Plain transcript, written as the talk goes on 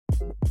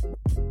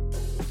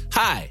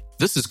Hi,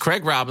 this is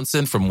Craig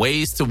Robinson from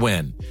Ways to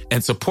Win,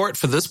 and support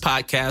for this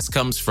podcast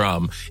comes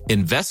from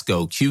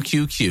Invesco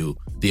QQQ,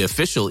 the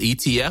official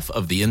ETF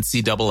of the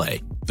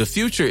NCAA. The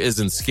future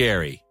isn't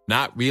scary.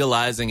 Not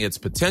realizing its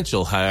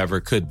potential,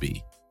 however, could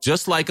be.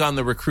 Just like on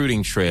the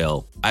recruiting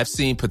trail, I've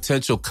seen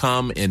potential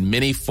come in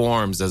many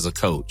forms as a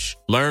coach.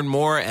 Learn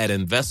more at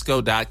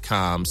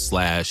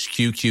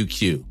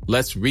Invesco.com/QQQ.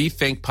 Let's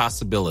rethink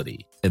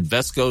possibility.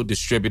 Invesco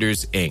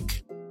Distributors,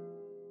 Inc.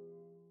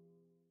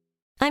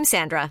 I'm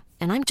Sandra,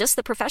 and I'm just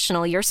the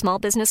professional your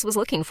small business was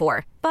looking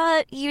for.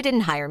 But you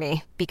didn't hire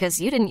me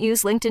because you didn't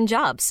use LinkedIn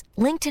Jobs.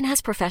 LinkedIn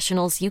has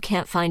professionals you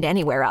can't find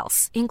anywhere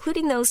else,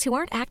 including those who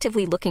aren't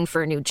actively looking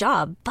for a new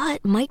job,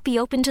 but might be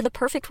open to the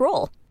perfect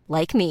role,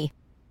 like me.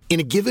 In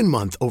a given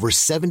month, over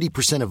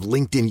 70% of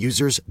LinkedIn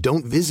users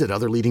don't visit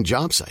other leading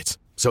job sites.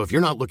 So if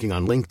you're not looking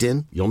on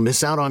LinkedIn, you'll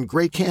miss out on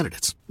great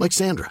candidates like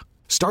Sandra.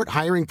 Start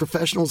hiring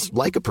professionals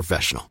like a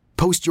professional.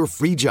 Post your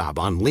free job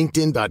on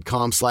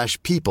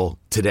linkedin.com/people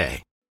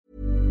today.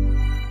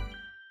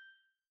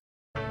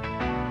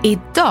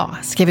 Idag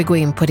ska vi gå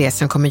in på det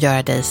som kommer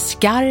göra dig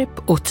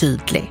skarp och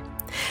tydlig.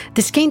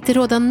 Det ska inte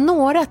råda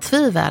några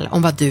tvivel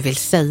om vad du vill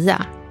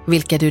säga,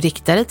 vilka du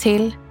riktar dig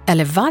till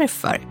eller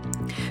varför.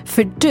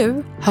 För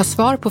du har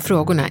svar på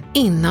frågorna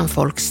innan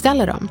folk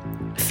ställer dem.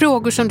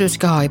 Frågor som du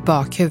ska ha i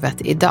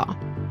bakhuvudet idag.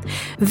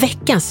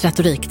 Veckans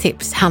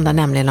retoriktips handlar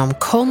nämligen om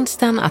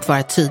konsten att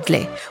vara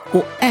tydlig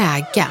och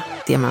äga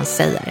det man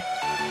säger.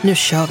 Nu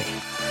kör vi!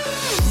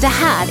 Det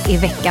här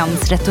är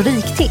veckans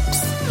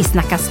retoriktips i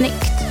Snacka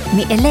snyggt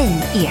med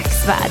Elaine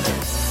Eksvärd.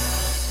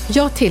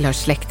 Jag tillhör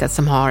släktet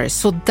som har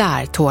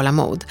sådär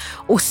tålamod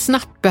och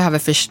snabbt behöver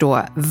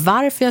förstå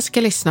varför jag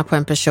ska lyssna på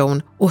en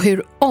person och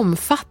hur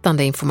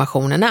omfattande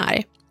informationen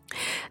är.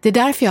 Det är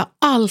därför jag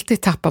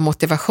alltid tappar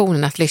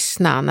motivationen att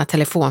lyssna när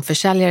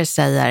telefonförsäljare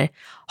säger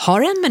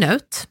 "Har en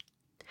minut?"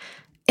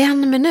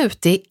 En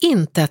minut är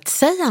inte ett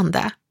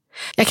sägande.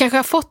 Jag kanske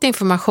har fått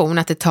information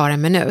att det tar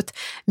en minut,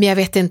 men jag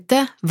vet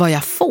inte vad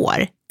jag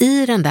får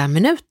i den där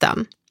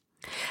minuten.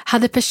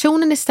 Hade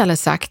personen istället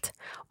sagt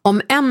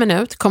 "Om en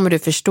minut kommer du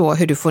förstå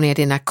hur du får ner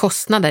dina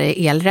kostnader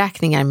i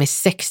elräkningar med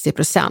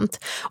 60%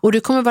 och du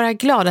kommer vara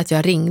glad att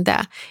jag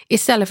ringde",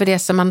 istället för det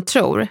som man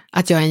tror,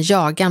 att jag är en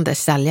jagande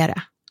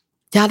säljare.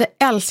 Jag hade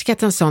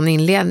älskat en sån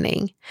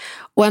inledning.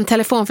 Och en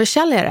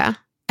telefonförsäljare,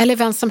 eller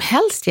vem som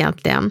helst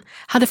egentligen,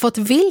 hade fått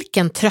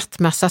vilken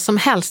tröttmössa som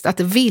helst att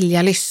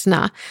vilja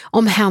lyssna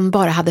om hen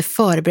bara hade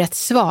förberett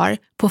svar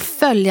på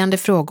följande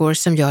frågor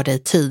som gör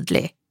dig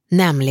tydlig.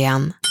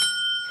 Nämligen: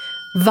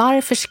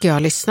 varför ska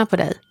jag lyssna på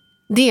dig?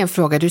 Det är en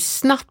fråga du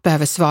snabbt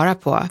behöver svara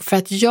på för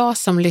att jag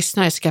som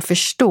lyssnare ska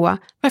förstå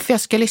varför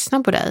jag ska lyssna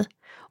på dig.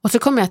 Och så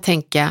kommer jag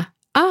tänka,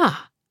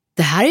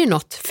 det här är ju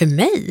något för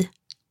mig.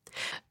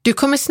 Du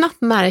kommer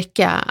snabbt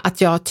märka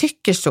att jag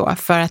tycker så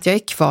för att jag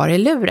är kvar i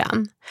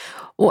luren.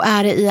 Och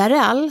är det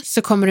IRL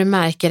så kommer du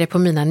märka det på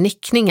mina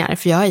nickningar,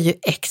 för jag är ju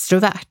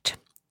extrovert.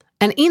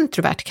 En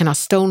introvert kan ha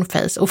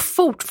stoneface och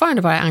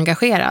fortfarande vara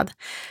engagerad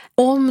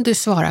om du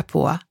svarar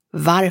på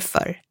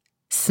varför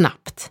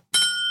snabbt.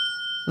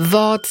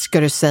 Vad ska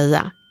du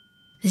säga?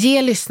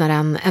 Ge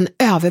lyssnaren en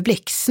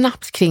överblick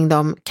snabbt kring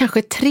de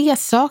kanske 3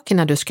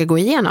 sakerna du ska gå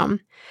igenom.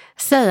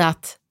 Säg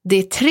att det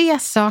är 3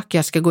 saker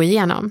jag ska gå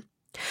igenom.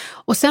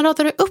 Och sen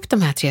radar du upp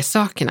de här 3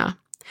 sakerna.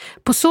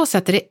 På så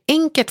sätt är det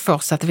enkelt för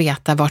oss att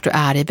veta vart du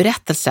är i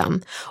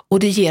berättelsen, och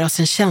det ger oss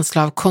en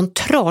känsla av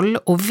kontroll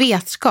och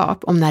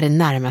vetskap om när det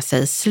närmar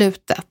sig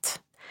slutet.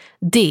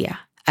 Det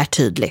är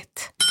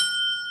tydligt.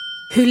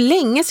 Hur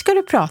länge ska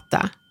du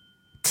prata?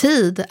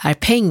 Tid är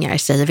pengar,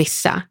 säger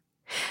vissa.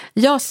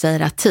 Jag säger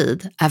att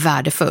tid är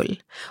värdefull,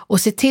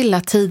 och se till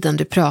att tiden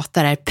du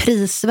pratar är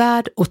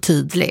prisvärd och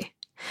tydlig.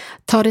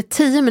 Tar det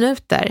 10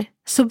 minuter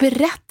så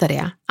berätta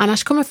det,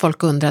 annars kommer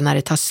folk undra när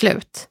det tar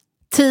slut.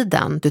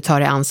 Tiden du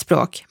tar i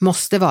anspråk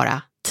måste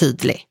vara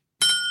tydlig.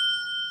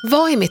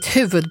 Vad är mitt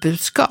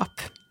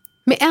huvudbudskap?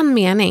 Med en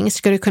mening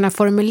ska du kunna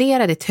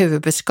formulera ditt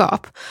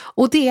huvudbudskap,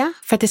 och det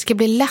för att det ska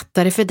bli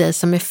lättare för dig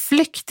som är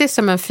flyktig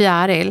som en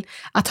fjäril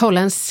att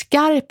hålla en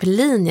skarp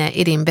linje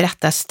i din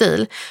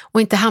berättarstil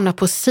och inte hamna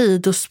på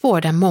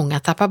sidospår där många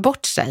tappar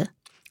bort sig.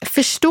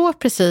 Förstå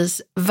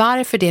precis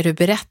varför det du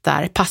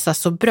berättar passar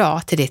så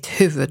bra till ditt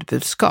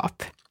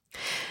huvudbudskap.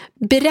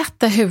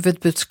 Berätta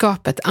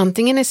huvudbudskapet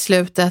antingen i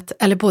slutet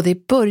eller både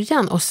i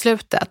början och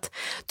slutet.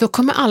 Då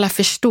kommer alla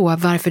förstå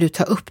varför du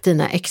tar upp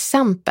dina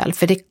exempel,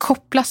 för det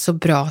kopplas så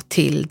bra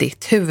till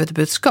ditt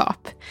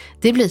huvudbudskap.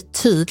 Det blir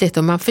tydligt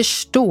och man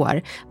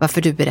förstår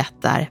varför du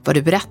berättar vad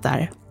du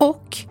berättar,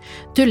 och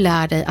du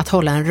lär dig att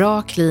hålla en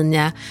rak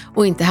linje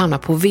och inte hamna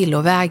på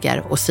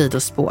villovägar och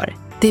sidospår.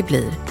 Det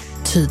blir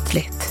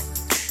tydligt.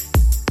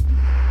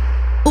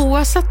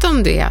 Oavsett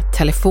om du är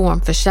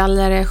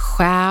telefonförsäljare,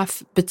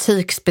 chef,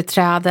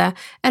 butiksbeträde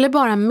eller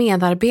bara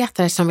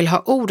medarbetare som vill ha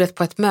ordet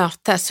på ett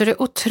möte, så är det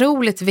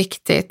otroligt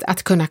viktigt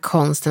att kunna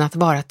konsten att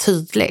vara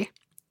tydlig.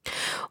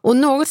 Och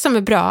något som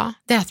är bra,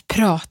 det är att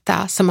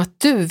prata som att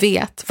du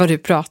vet vad du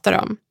pratar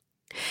om.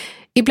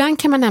 Ibland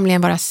kan man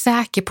nämligen vara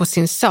säker på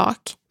sin sak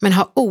men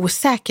ha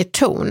osäker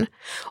ton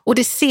och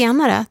det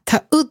senare tar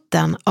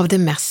udden av det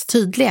mest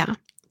tydliga.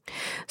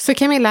 Så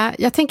Camilla,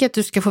 jag tänker att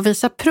du ska få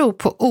visa prov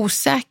på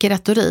osäker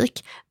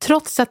retorik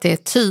trots att det är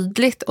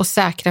tydligt och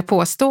säkra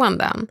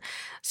påståenden.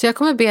 Så jag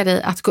kommer be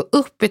dig att gå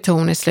upp i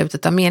ton i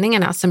slutet av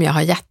meningarna som jag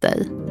har gett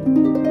dig.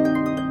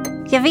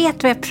 Jag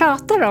vet vad jag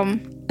pratar om.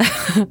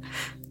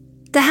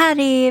 Det här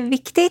är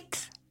viktigt.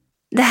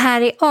 Det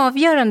här är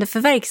avgörande för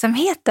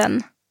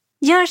verksamheten.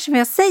 Gör som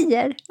jag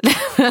säger.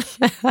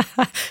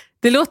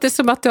 Det låter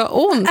som att du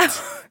har ont.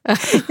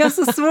 Jag har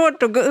så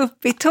svårt att gå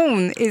upp i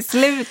ton i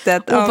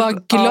slutet. Och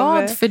var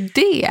glad för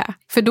det.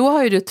 För då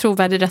har ju du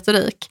trovärdig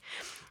retorik.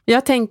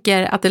 Jag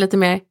tänker att det är lite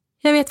mer,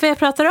 jag vet vad jag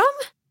pratar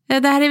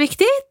om. Det här är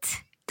viktigt.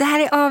 Det här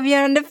är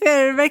avgörande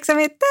för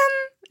verksamheten.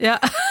 Ja.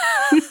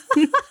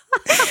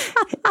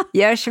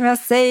 Gör som jag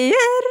säger.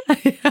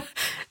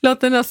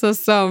 Låter nästan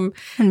som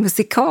en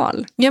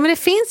musikal. Ja, men det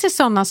finns ju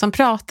sådana som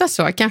pratar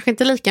så. Kanske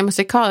inte lika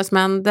musikaliskt,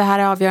 men det här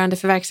är avgörande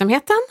för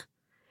verksamheten.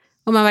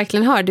 Om man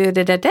verkligen hör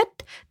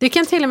du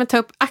kan till och med ta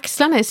upp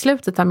axlarna i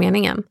slutet av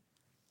meningen.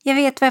 Jag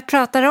vet vad jag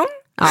pratar om.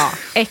 Ja,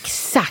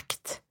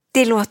 exakt.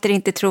 Det låter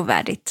inte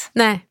trovärdigt.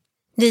 Nej,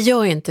 det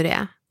gör ju inte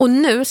det. Och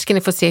nu ska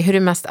ni få se hur det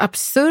mest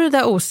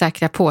absurda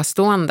osäkra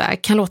påstående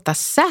kan låta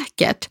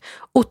säkert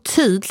och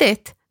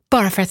tydligt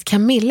bara för att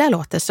Camilla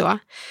låter så.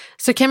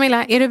 Så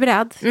Camilla, är du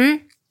beredd?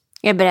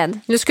 Jag är beredd.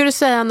 Nu ska du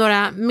säga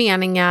några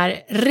meningar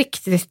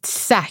riktigt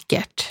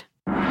säkert.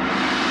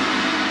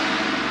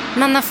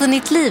 Man har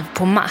funnit liv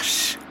på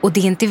Mars och det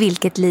är inte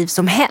vilket liv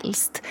som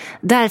helst.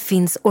 Där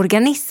finns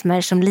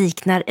organismer som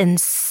liknar en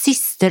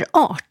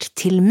systerart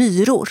till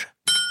myror.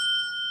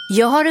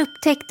 Jag har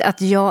upptäckt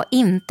att jag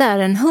inte är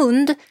en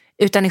hund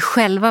utan i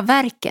själva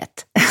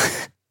verket.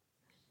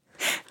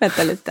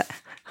 Vänta lite.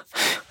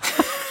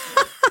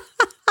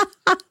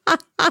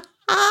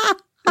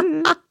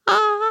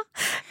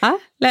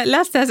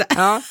 Läs det.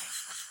 Ja.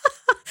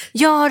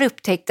 Jag har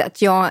upptäckt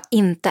att jag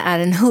inte är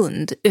en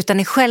hund utan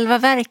i själva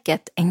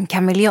verket en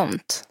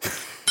kameleont.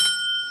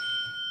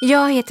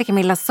 Jag heter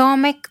Camilla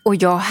Samek och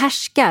jag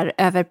härskar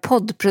över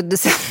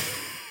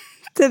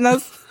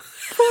poddproducenternas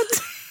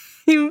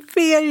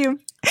poddimperium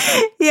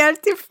i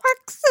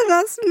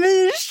artefaxernas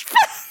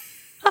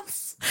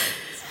myrspets.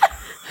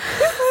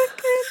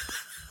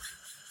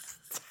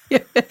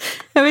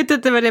 Jag vet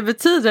inte vad det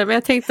betyder, men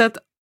jag tänkte att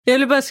jag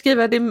ville bara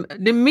skriva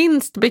det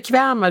minst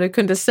bekväma du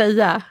kunde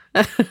säga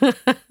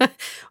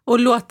och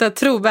låta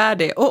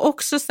trovärdig och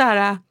också så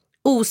här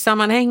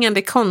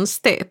osammanhängande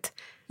konstigt.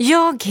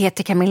 Jag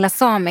heter Camilla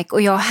Samek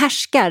och jag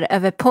härskar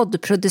över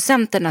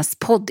poddproducenternas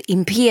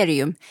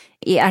poddimperium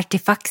i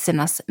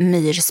artefaxernas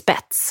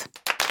myrspets.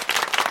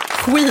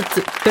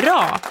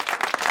 Skitbra!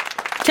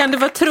 Kan du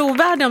vara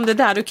trovärdig om det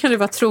där, då kan du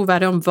vara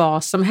trovärdig om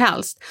vad som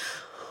helst.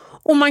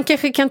 Och man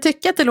kanske kan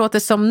tycka att det låter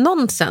som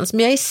nonsens,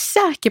 men jag är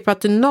säker på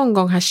att du någon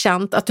gång har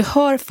känt att du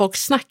hör folk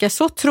snacka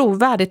så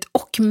trovärdigt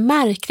och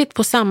märkligt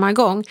på samma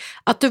gång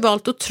att du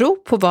valt att tro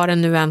på vad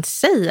den nu än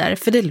säger,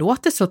 för det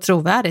låter så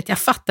trovärdigt. Jag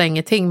fattar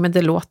ingenting, men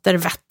det låter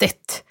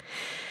vettigt.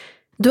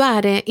 Då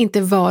är det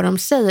inte vad de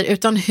säger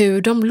utan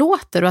hur de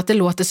låter och att det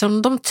låter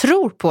som de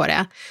tror på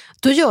det.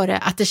 Då gör det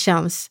att det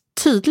känns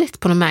tydligt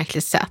på något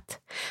märkligt sätt.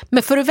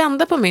 Men för att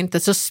vända på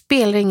myntet så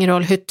spelar det ingen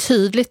roll hur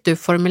tydligt du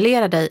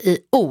formulerar dig i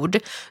ord.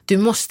 Du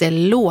måste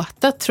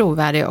låta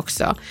trovärdig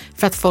också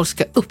för att folk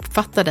ska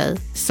uppfatta dig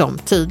som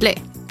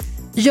tydlig.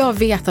 Jag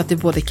vet att du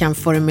både kan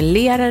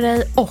formulera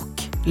dig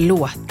och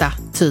låta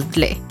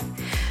tydlig.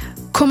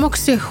 Kom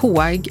också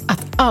ihåg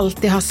att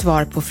alltid ha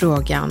svar på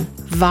frågan: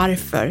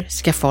 varför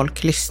ska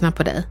folk lyssna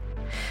på dig?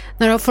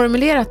 När du har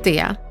formulerat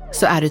det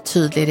så är du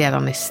tydlig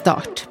redan i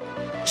start.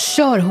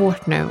 Kör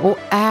hårt nu och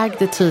äg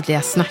det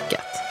tydliga snacket.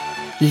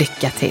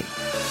 Lycka till!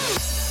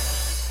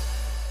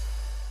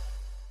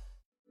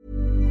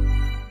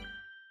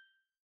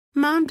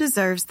 Mom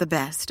deserves the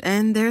best,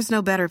 and there's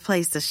no better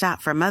place to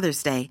shop for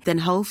Mother's Day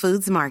than Whole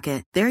Foods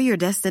Market. They're your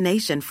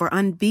destination for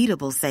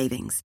unbeatable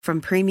savings,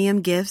 from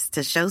premium gifts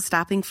to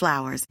show-stopping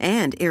flowers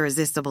and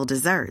irresistible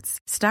desserts.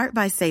 Start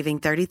by saving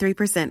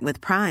 33%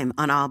 with Prime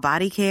on all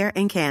body care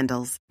and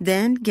candles.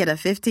 Then get a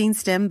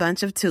 15-stem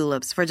bunch of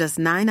tulips for just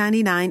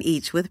 $9.99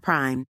 each with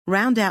Prime.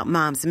 Round out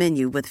Mom's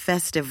menu with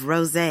festive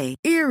rosé,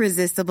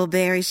 irresistible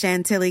berry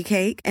chantilly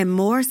cake, and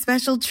more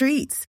special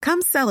treats.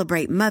 Come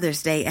celebrate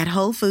Mother's Day at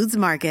Whole Foods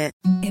Market.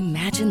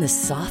 Imagine the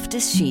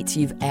softest sheets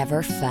you've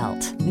ever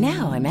felt.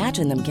 Now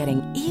imagine them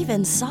getting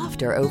even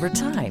softer over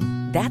time.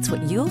 That's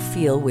what you'll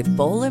feel with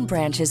Boll &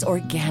 Branch's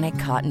organic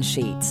cotton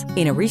sheets.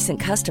 In a recent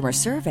customer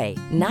survey,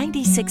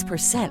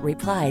 96%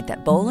 replied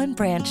that Boll &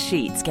 Branch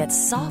sheets get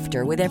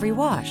softer with every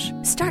wash.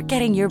 Start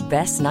getting your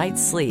best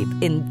night's sleep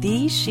in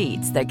these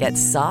sheets that get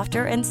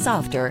softer and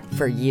softer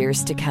for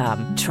years to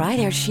come. Try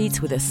their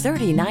sheets with a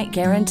 30-night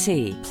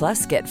guarantee.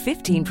 Plus, get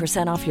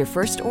 15% off your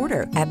first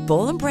order at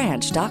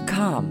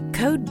bollandbranch.com.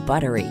 Code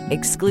BUTTERY.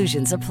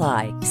 Exclusions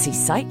apply. See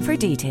site for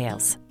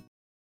details.